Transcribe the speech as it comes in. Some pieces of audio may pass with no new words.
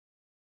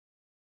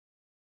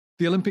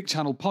The Olympic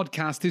Channel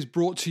podcast is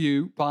brought to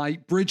you by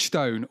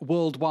Bridgestone,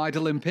 worldwide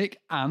Olympic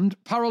and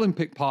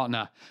Paralympic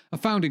partner, a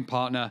founding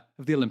partner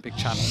of the Olympic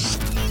Channel.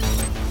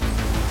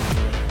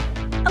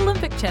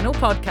 Olympic Channel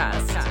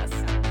podcast.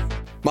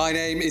 My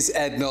name is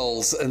Ed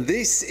Knowles, and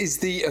this is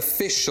the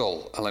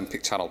official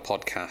Olympic Channel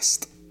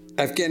podcast.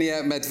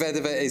 Evgenia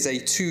Medvedeva is a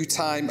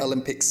two-time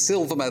Olympic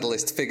silver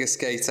medalist figure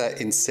skater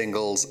in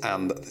singles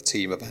and the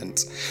team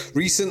event.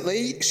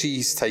 Recently,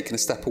 she's taken a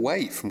step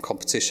away from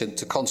competition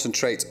to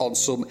concentrate on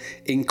some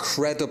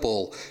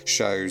incredible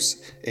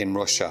shows in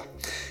Russia.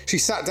 She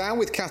sat down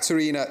with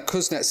Katerina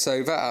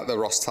Kuznetsova at the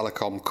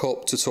Rostelecom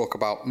Cup to talk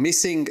about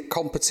missing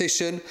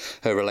competition,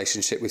 her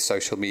relationship with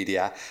social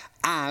media,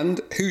 and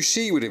who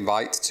she would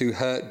invite to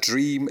her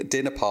dream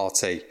dinner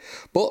party.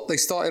 But they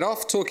started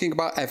off talking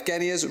about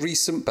Evgenia's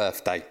recent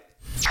birthday.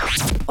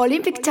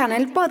 Olympic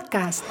Channel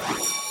podcast.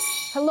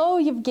 Hello,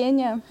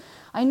 Evgenia.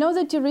 I know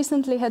that you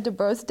recently had a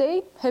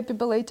birthday. Happy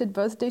belated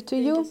birthday to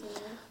you.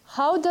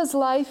 How does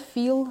life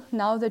feel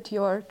now that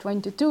you're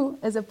 22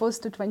 as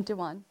opposed to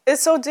 21?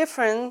 It's so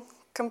different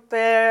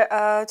compared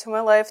to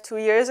my life 2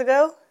 years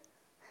ago.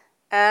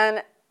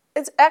 And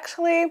it's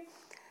actually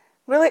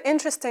really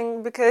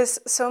interesting because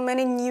so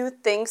many new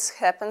things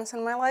happens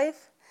in my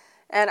life,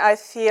 and I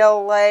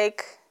feel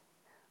like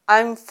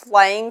I'm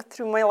flying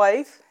through my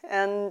life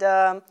and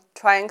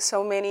trying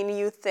so many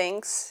new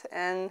things.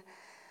 And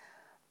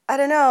I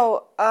don't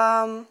know,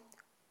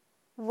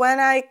 when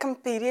I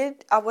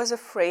competed, I was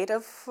afraid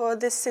of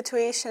this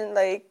situation,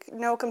 like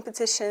no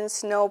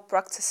competitions, no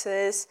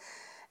practices,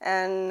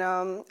 and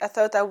I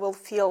thought I will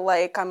feel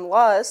like I'm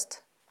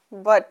lost,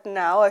 but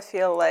now I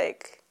feel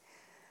like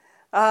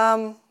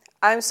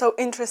I'm so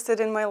interested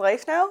in my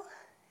life now,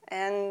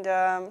 and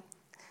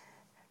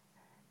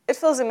it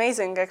feels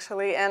amazing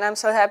actually, and I'm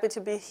so happy to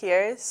be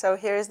here. So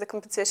here is the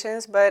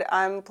competitions, but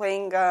I'm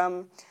playing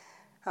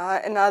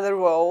another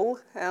role,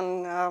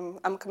 and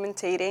I'm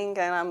commentating,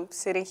 and I'm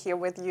sitting here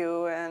with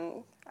you,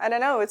 and I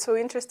don't know, it's so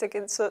interesting,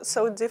 it's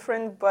so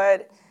different,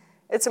 but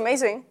it's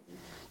amazing.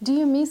 Do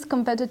you miss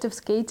competitive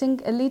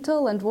skating a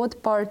little, and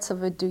what parts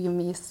of it do you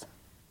miss?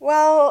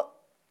 Well,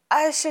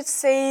 I should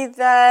say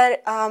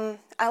that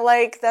I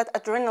like that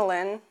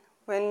adrenaline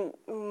when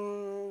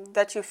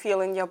that you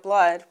feel in your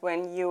blood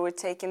when you were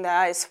taking the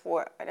ice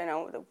for, I don't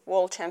know, the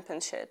World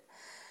Championship.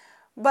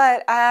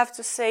 But I have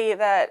to say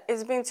that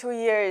it's been 2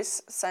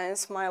 years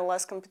since my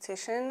last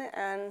competition,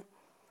 and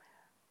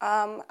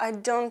I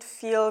don't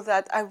feel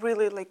that I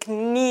really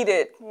need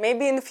it.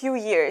 Maybe in a few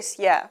years,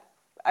 yeah,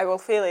 I will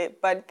feel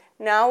it. But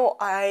now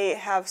I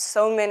have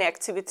so many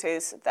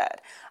activities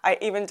that I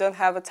even don't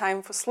have a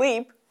time for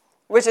sleep,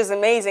 which is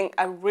amazing.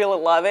 I really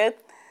love it.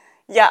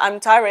 Yeah, I'm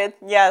tired.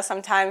 Yeah,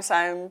 sometimes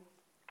I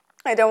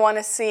don't want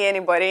to see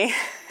anybody.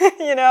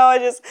 I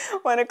just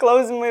want to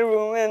close my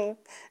room and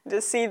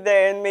just sit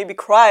there and maybe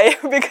cry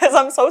because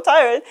I'm so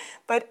tired.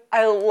 But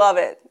I love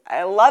it.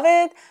 I love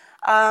it.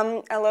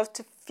 I love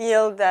to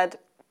feel that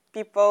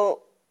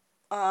people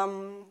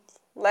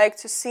like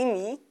to see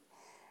me,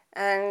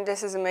 and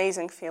this is an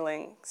amazing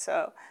feeling.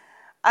 So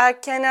I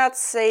cannot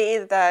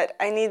say that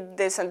I need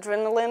this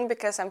adrenaline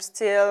because I'm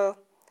still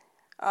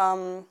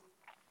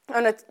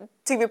on a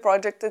TV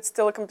project. It's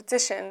still a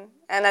competition,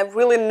 and I'm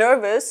really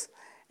nervous,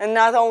 and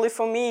not only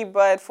for me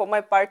but for my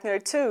partner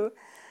too.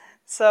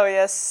 So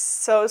yes,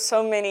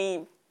 so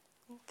many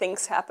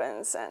things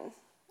happens, and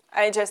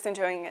I'm just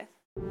enjoying it.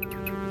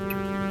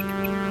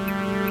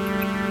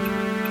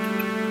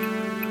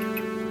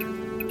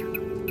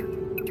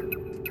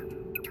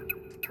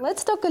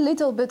 Let's talk a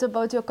little bit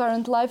about your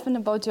current life and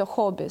about your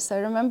hobbies. I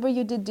remember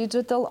you did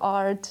digital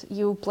art,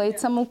 you played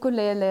some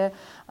ukulele.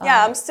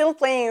 Yeah, I'm still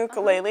playing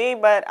ukulele,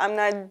 but I'm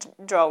not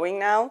drawing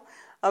now.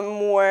 I'm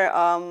more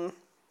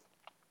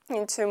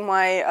into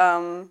my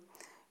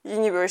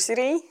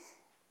university,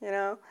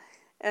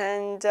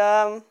 and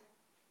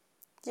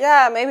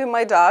maybe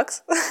my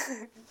dogs.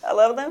 I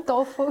love them.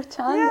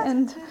 Tofu-chan, Yeah.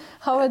 And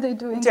how are they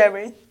doing?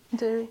 Jerry.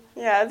 Jerry.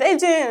 Yeah, they're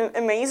doing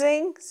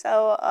amazing.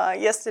 So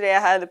yesterday I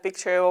had a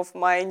picture of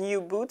my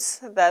new boots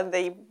that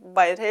they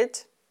bited,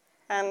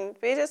 and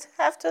we just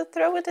have to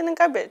throw it in the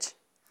garbage.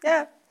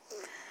 Yeah,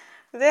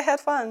 they had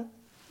fun.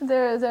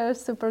 They're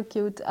super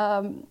cute.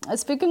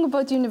 Speaking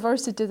about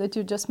university that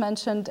you just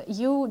mentioned,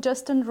 you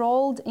just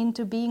enrolled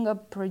into being a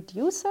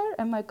producer,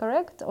 am I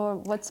correct? Or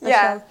what's special?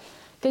 Yeah.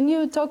 Can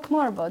you talk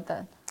more about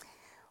that?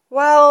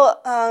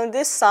 Well,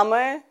 this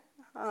summer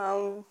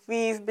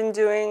we've been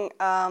doing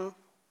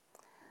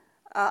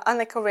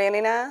Anna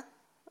Karenina.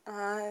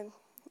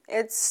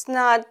 It's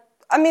not,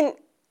 I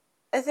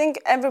think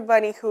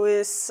everybody who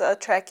is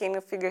tracking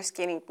figure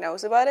skating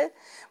knows about it,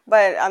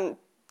 but I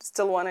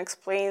still want to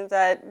explain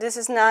that this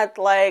is not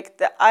like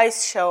the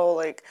ice show,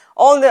 like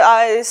on the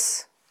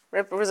ice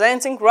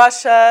representing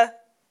Russia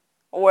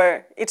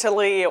or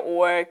Italy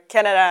or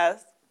Canada,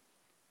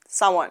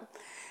 someone.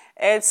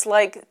 It's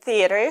like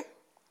theater,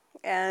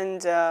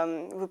 and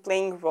we're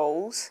playing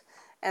roles,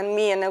 and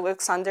me and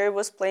Alexander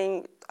was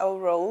playing our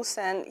roles,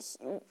 and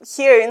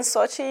here in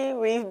Sochi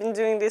we've been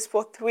doing this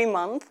for 3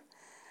 months.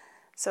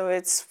 So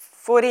it's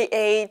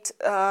 48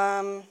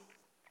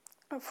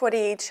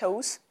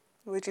 shows,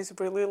 which is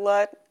really a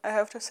lot, I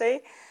have to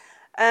say.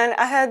 And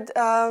I had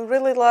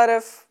really a lot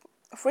of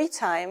free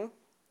time,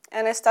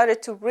 and I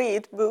started to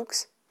read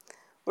books,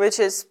 which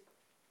is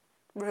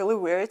really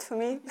weird for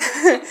me.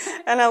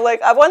 And I'm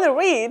like, I want to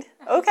read,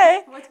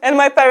 okay. And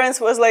my parents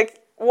was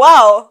like,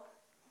 wow,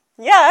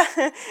 yeah,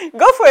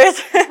 go for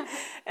it.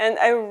 And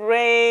I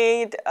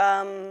read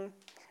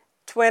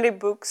 20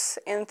 books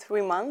in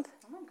 3 months.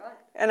 Oh my God.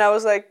 And I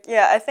was like,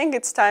 yeah, I think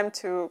it's time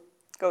to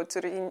go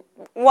to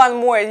one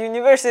more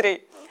university.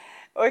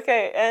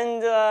 Okay,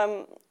 and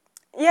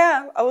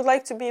yeah, I would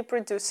like to be a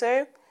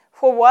producer.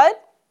 For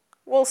what?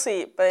 We'll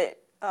see. But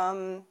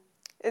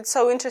it's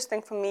so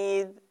interesting for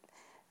me.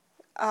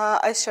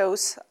 I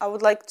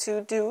would like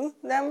to do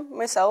them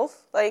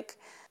myself. Like,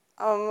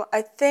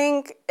 I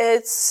think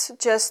it's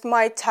just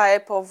my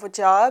type of a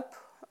job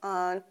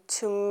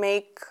to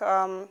make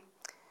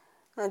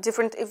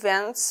different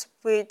events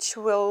which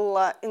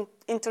will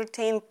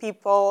entertain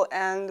people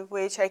and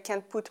which I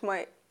can put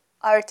my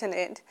art in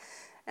it.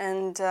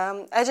 And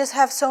I just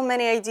have so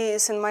many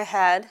ideas in my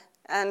head,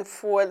 and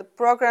for the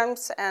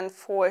programs and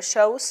for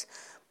shows,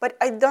 but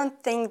I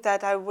don't think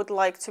that I would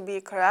like to be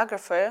a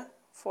choreographer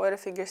for the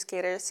figure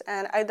skaters,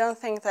 and I don't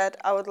think that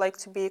I would like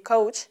to be a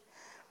coach.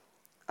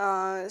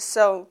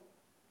 So,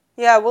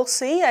 yeah, we'll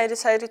see. I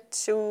decided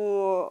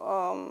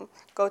to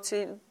go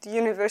to the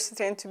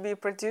university and to be a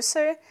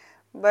producer,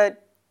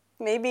 but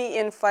maybe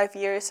in 5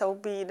 years I'll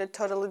be a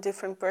totally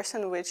different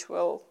person, which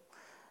will,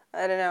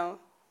 I don't know,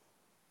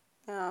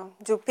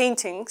 do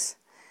paintings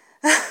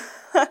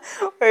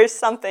or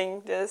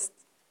something, just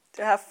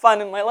to have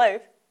fun in my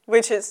life,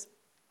 which is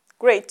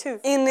great too.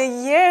 In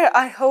a year,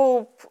 I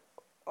hope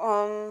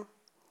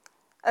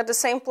at the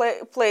same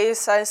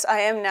place as I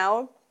am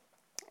now,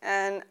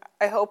 and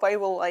I hope I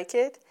will like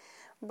it.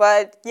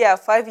 But yeah,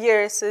 5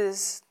 years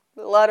is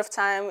a lot of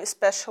time,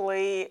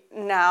 especially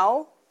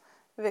now,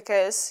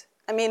 because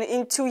I mean,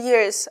 in 2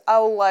 years,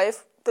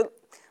 the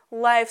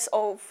lives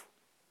of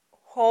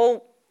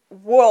whole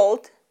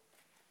world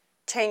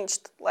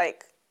changed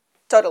like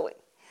totally.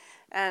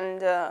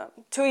 And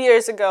 2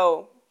 years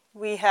ago,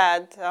 we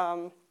had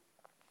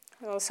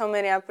so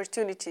many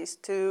opportunities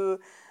to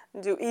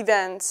do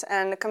events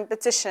and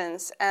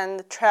competitions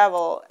and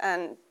travel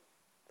and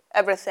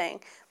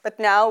everything. But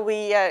now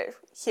we are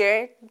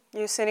here,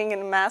 you're sitting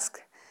in a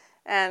mask,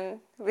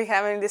 and we're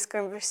having this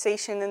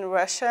conversation in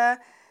Russia,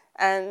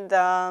 and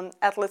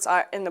athletes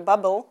are in a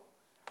bubble,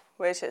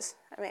 which is,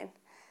 I mean,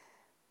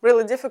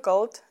 really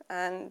difficult,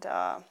 and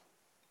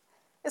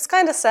it's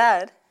kind of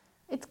sad.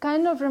 It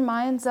kind of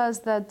reminds us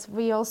that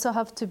we also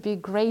have to be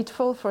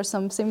grateful for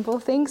some simple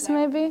things,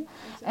 maybe.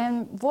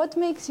 And what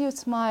makes you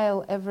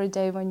smile every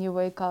day when you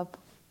wake up?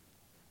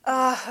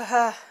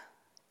 I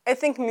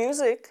think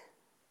music.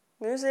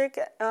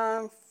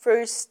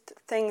 First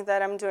thing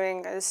that I'm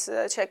doing is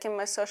checking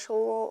my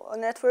social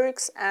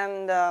networks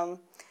and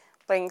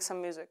playing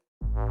some music.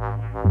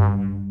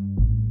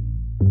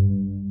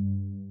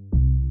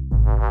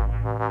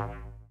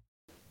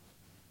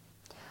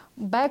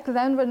 Back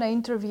then when I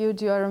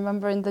interviewed you, I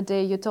remember in the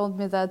day you told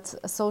me that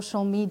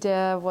social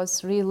media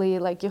was really,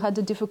 like, you had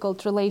a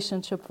difficult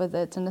relationship with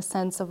it in the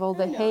sense of all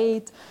the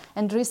hate.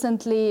 And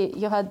recently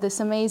you had this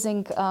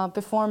amazing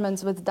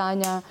performance with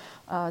Danya,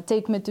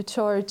 Take Me to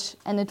Church,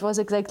 and it was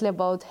exactly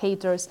about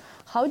haters.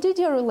 How did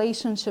your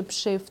relationship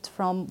shift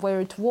from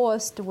where it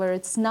was to where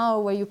it's now,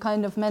 where you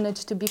kind of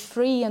managed to be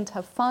free and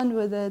have fun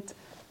with it?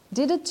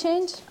 Did it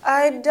change?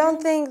 I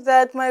don't think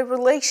that my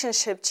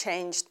relationship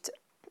changed.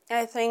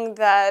 I think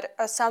that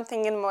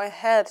something in my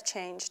head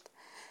changed.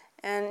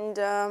 And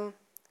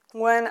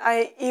when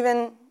I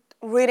even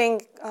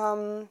reading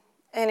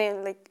any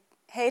like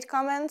hate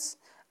comments,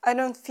 I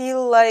don't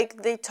feel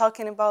like they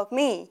talking about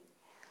me.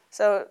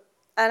 So,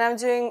 and I'm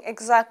doing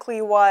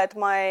exactly what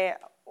my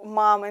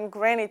mom and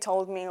granny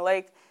told me.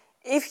 Like,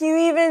 if you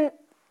even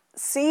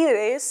see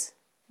this,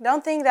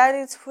 don't think that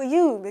it's for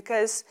you,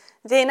 because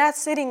they're not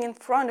sitting in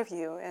front of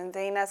you and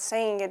they're not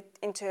saying it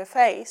into your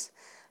face.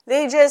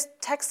 They just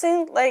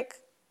texting like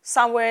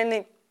somewhere in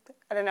the,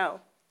 I don't know,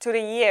 to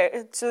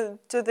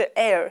the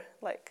air,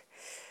 like,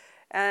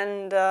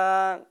 and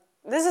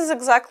this is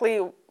exactly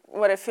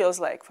what it feels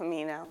like for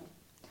me now.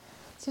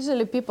 It's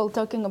usually people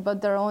talking about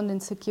their own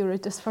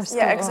insecurities first of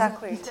all. Yeah,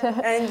 exactly.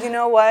 And you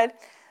know what?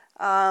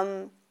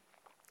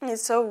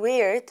 It's so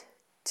weird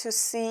to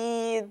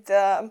see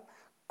the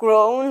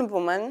grown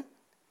woman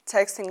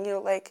texting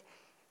you like,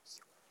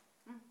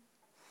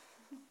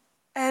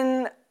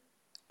 and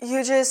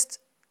you just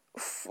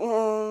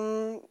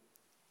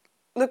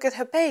look at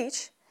her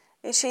page,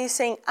 and she's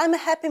saying, I'm a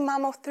happy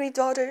mom of 3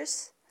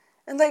 daughters.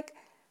 And like,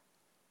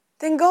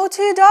 then go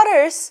to your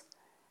daughters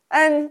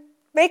and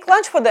make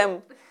lunch for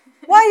them.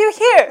 Why are you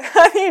here?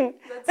 I mean,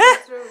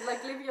 that's so true.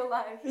 Like, live your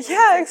life.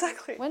 Yeah,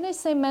 exactly. When I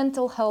say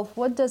mental health,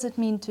 what does it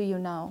mean to you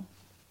now?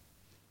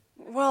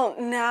 Well,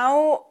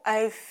 now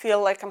I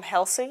feel like I'm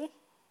healthy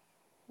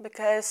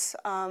because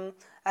I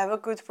have a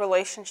good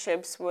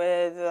relationships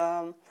with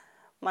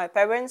my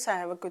parents. I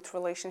have a good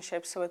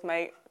relationships with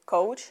my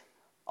coach,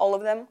 all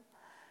of them.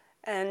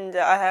 And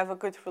I have a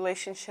good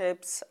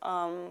relationships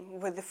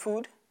with the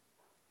food,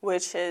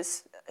 which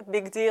is a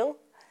big deal.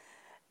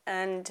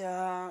 And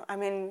I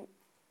mean,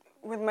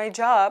 with my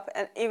job,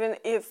 and even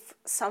if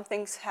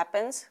something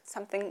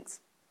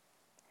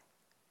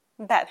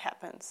bad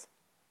happens,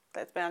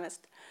 let's be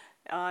honest,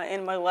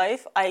 in my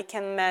life, I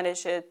can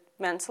manage it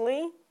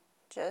mentally,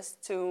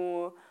 just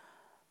to,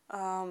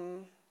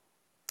 to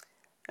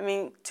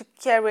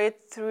carry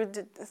it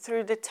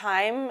through the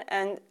time,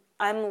 and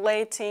I'm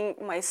letting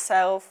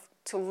myself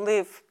to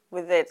live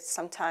with it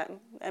sometime.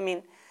 I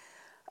mean,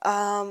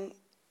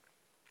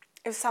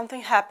 if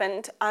something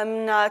happened,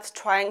 I'm not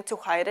trying to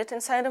hide it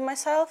inside of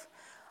myself.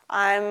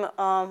 I'm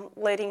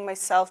letting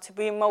myself to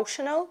be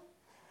emotional.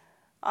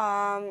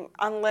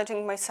 I'm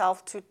letting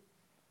myself to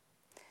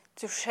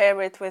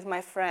share it with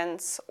my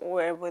friends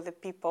or with the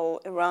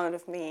people around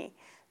of me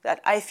that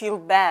I feel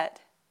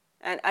bad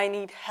and I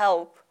need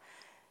help.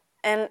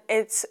 And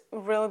it's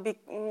really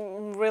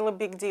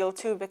big deal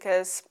too,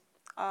 because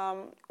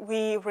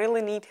we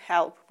really need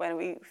help when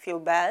we feel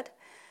bad,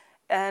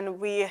 and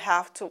we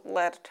have to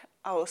let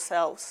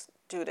ourselves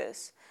do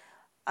this.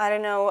 I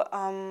don't know,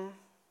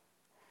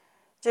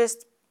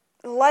 just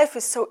life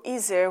is so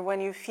easier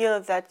when you feel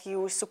that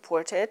you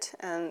support it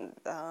and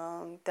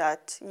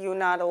that you're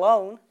not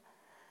alone.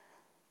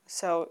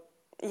 So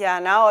yeah,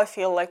 now I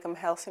feel like I'm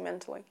healthy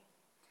mentally.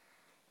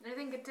 I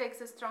think it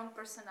takes a strong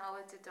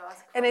personality to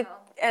ask for help.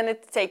 help. And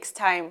it takes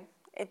time.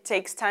 It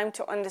takes time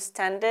to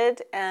understand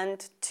it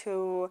and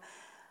to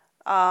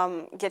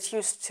get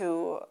used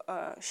to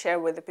share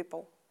with the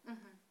people.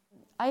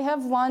 I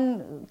have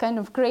one kind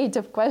of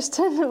creative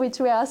question, which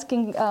we're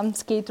asking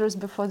skaters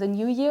before the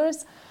New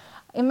Year's.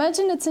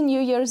 Imagine it's a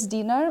New Year's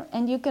dinner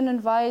and you can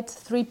invite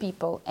 3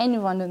 people,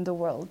 anyone in the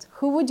world.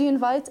 Who would you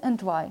invite and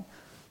why?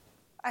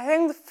 I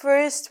think the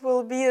first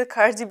will be the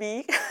Cardi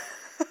B.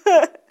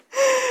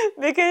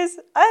 Because,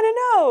 I don't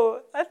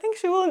know, I think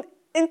she will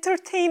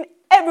entertain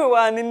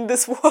everyone in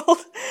this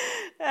world.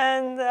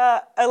 And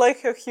I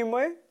like her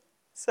humor.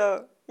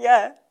 So,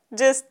 yeah,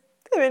 just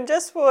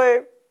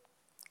for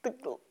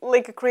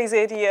like a crazy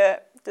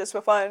idea, just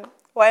for fun.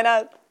 Why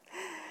not?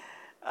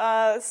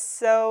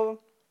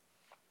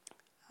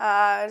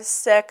 The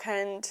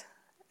second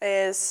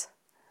is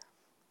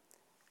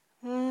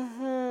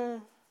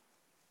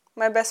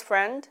my best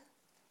friend.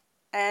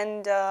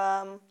 And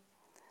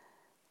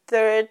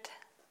third,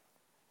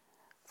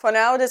 for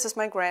now, this is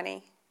my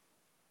granny.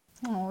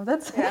 Oh,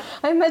 that's... Yeah.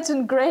 I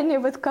imagine Granny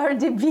with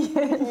Cardi B.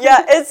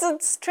 Yeah, it's a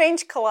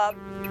strange collab.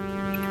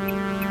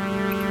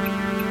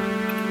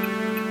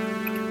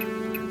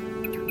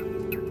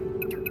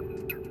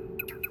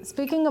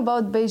 Speaking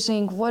about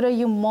Beijing, what are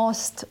you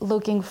most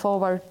looking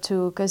forward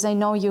to? Because I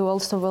know you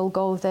also will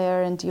go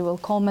there and you will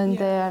comment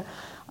there.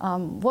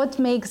 What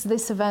makes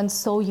this event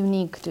so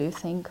unique, do you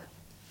think?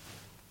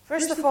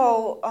 First of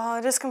all,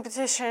 this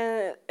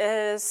competition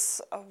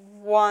is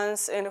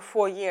once in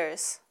 4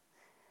 years.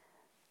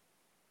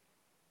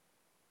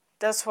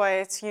 That's why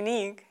it's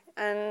unique.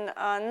 And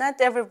not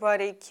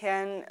everybody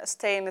can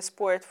stay in the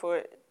sport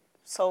for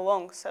so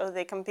long. So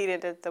they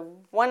competed at the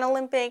one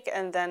Olympic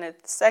and then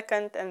at the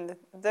second and the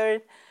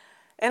third.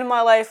 In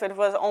my life, it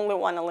was only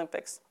one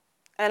Olympics.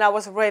 And I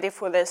was ready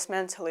for this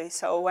mentally.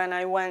 So when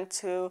I went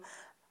to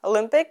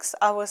Olympics,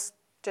 I was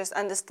just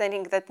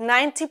understanding that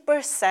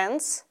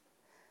 90%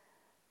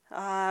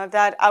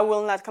 that I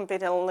will not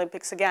compete in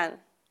Olympics again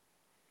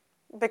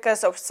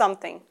because of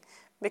something.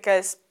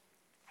 Because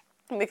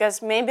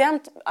maybe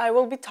I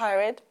will be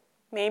tired,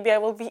 maybe I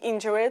will be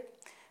injured,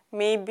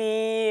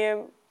 maybe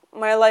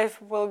my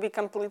life will be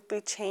completely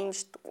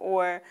changed,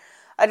 or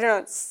I don't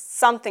know,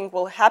 something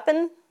will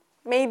happen,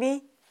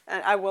 maybe,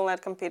 and I will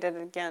not compete it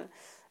again.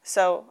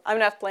 So I'm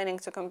not planning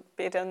to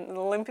compete in the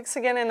Olympics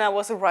again, and I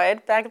was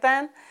right back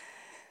then.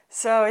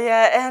 So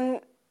yeah,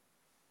 and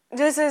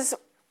this is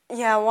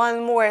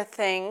one more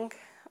thing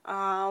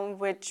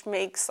which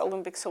makes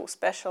Olympics so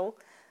special,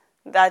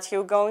 that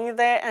you're going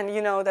there and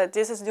you know that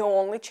this is the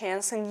only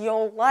chance in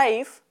your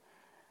life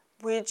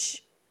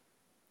which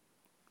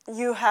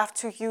you have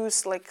to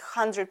use like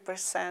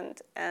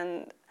 100%.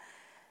 And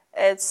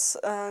it's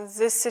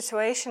this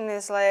situation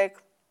is like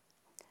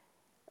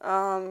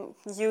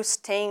you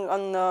staying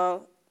on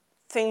the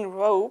thin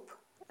rope,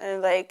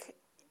 and like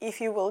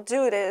if you will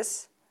do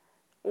this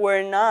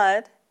or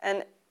not,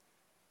 and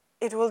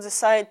it will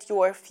decide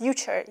your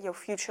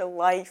future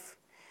life.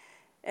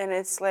 And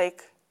it's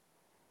like,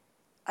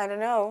 I don't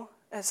know,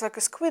 it's like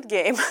a Squid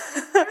Game.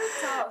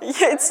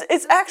 Yeah,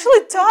 it's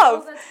actually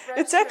tough.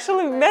 It's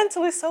actually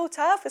mentally so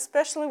tough,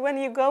 especially when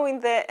you go in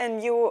there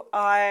and you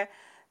are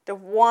the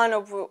one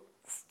of the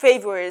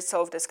favorites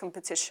of this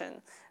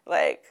competition.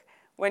 Like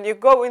when you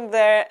go in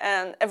there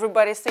and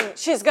everybody's saying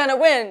she's gonna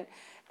win,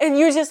 and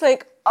you're just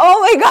like, oh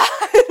my God,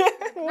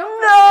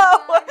 no.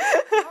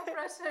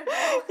 Pressure,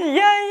 no.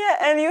 Yeah,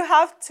 and you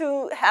have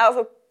to have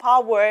a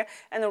power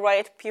and the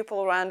right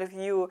people around of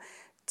you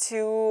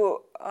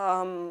to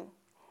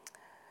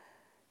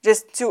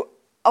just to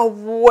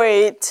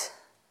avoid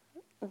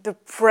the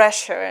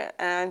pressure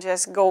and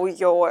just go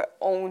your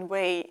own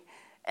way.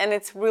 And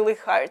it's really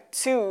hard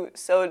too.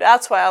 So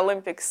that's why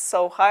Olympics is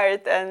so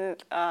hard,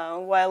 and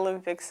why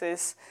Olympics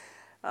is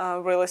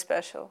really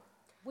special.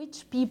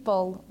 Which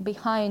people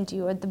behind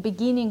you at the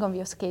beginning of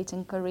your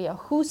skating career,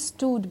 who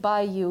stood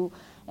by you,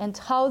 and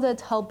how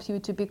that helped you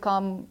to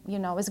become,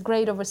 as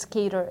great of a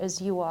skater as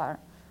you are?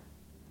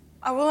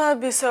 I will not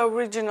be so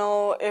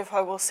original if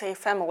I will say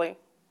family.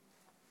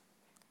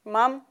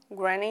 Mom,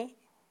 granny,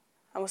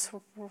 I was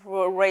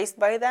raised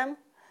by them.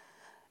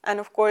 And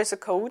of course a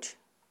coach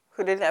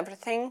who did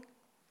everything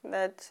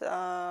that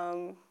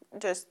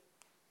just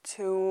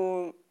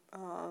to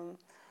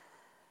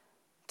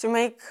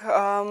make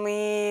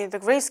me the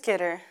great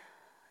skater.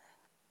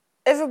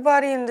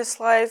 Everybody in this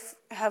life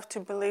have to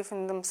believe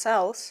in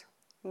themselves,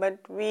 but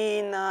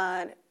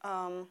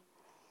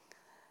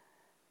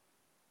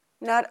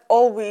not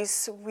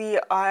always we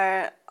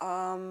are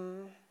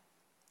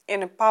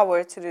in a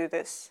power to do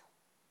this.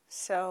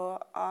 So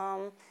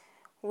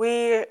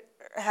we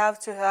have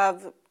to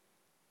have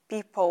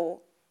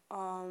people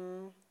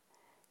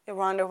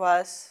around of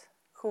us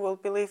who will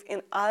believe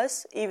in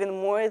us even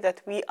more than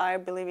we are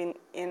believing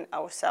in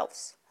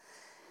ourselves.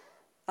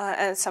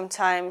 And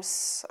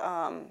sometimes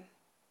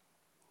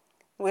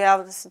we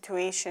have the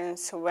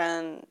situations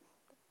when,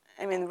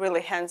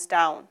 really hands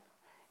down,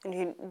 and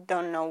you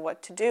don't know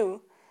what to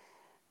do.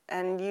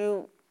 And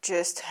you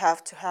just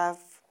have to have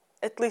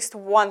at least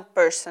one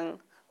person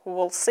who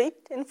will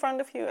sit in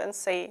front of you and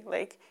say,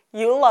 like,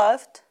 you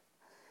loved,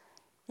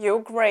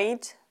 you're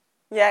great,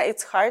 yeah,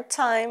 it's hard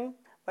time,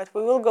 but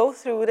we will go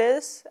through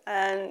this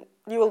and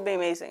you will be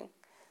amazing.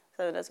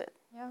 So that's it.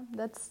 Yeah,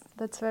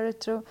 that's very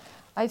true.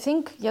 I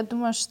think, я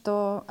думаю,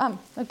 что...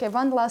 Okay,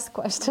 one last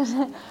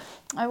question.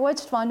 I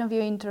watched one of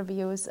your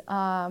interviews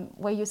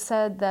where you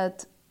said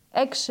that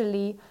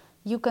actually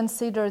you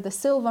consider the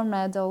silver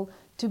medal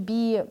to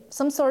be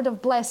some sort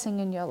of blessing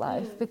in your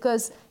life,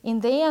 because in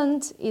the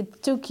end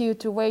it took you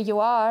to where you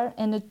are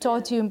and it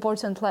taught you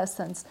important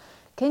lessons.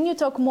 Can you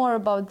talk more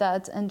about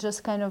that and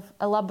just kind of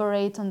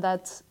elaborate on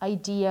that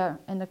idea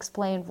and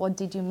explain what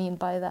did you mean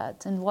by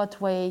that? In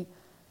what way?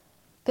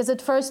 Because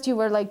at first you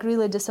were like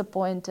really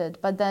disappointed,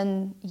 but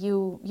then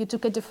you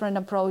took a different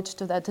approach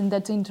to that. In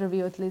that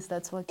interview, at least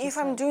that's what you said.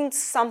 If I'm doing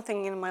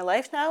something in my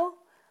life now,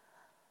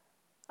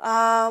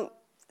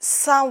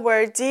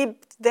 somewhere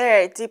deep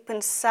there, deep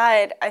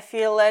inside, I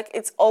feel like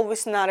it's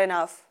always not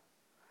enough.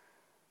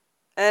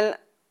 And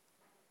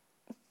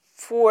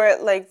for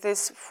like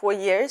this 4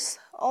 years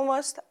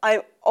almost,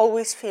 I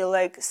always feel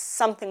like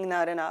something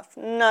not enough,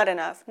 not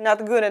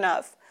good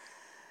enough.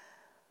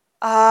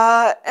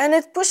 And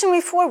it's pushing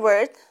me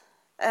forward.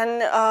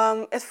 And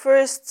at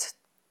first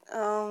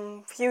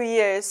few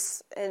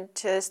years, it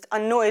just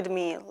annoyed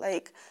me.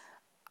 Like,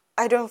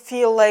 I don't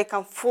feel like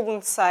I'm full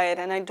inside,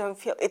 and I don't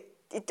feel it.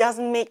 It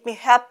doesn't make me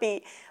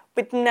happy.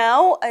 But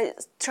now I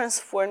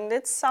transformed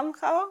it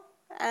somehow,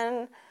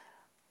 and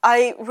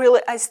I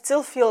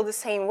still feel the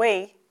same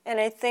way. And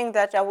I think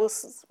that I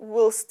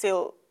will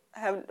still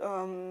have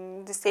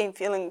the same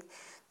feeling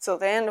till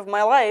the end of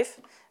my life,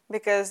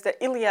 because the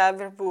Ilya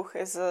Verbuch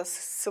is a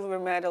silver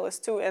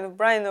medalist too, and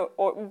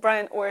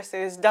Brian Orsi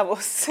is double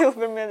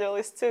silver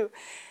medalist too.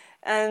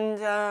 And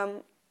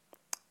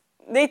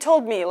they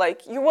told me,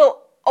 like, you will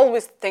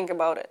always think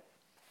about it,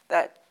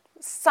 that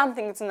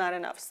something is not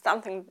enough,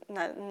 something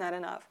not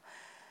enough.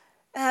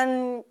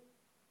 And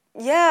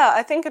yeah,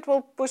 I think it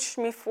will push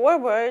me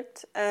forward,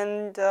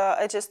 and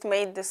I just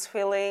made this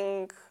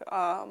feeling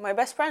my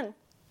best friend.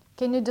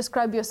 Can you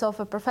describe yourself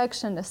a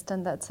perfectionist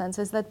in that sense?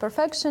 Is that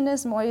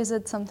perfectionism, or is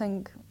it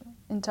something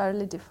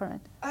entirely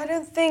different? I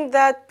don't think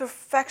that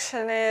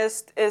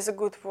perfectionist is a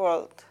good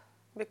word,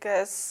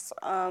 because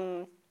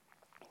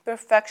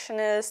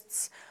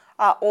perfectionists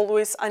are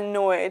always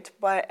annoyed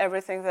by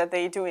everything that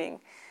they're doing.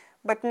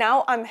 But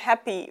now I'm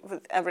happy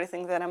with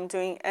everything that I'm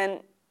doing. And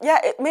yeah,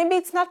 maybe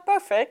it's not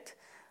perfect,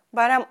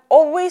 but I'm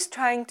always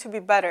trying to be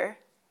better,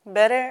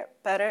 and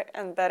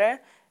better,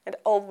 and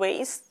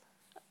always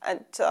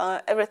at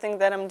everything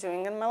that I'm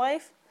doing in my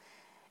life.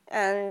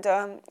 And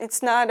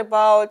it's not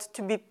about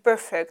to be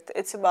perfect,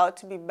 it's about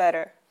to be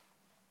better.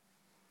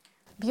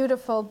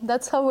 Beautiful.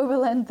 That's how we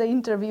will end the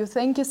interview.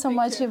 Thank you so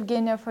much,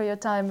 Evgenia, for your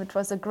time. It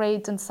was a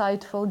great,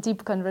 insightful,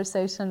 deep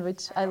conversation,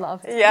 which I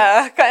loved.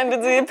 Yeah, kind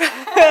of deep.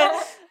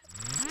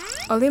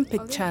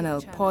 Olympic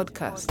Channel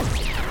Podcast.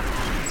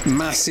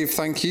 Massive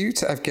thank you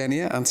to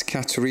Evgenia and to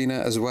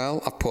Katerina as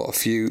well. I've put a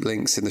few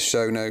links in the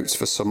show notes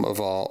for some of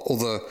our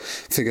other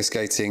figure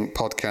skating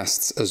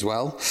podcasts as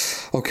well.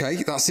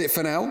 Okay, that's it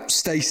for now.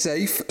 Stay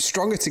safe,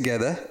 stronger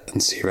together,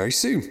 and see you very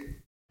soon.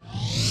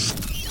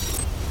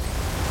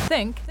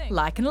 Think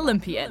like an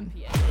Olympian.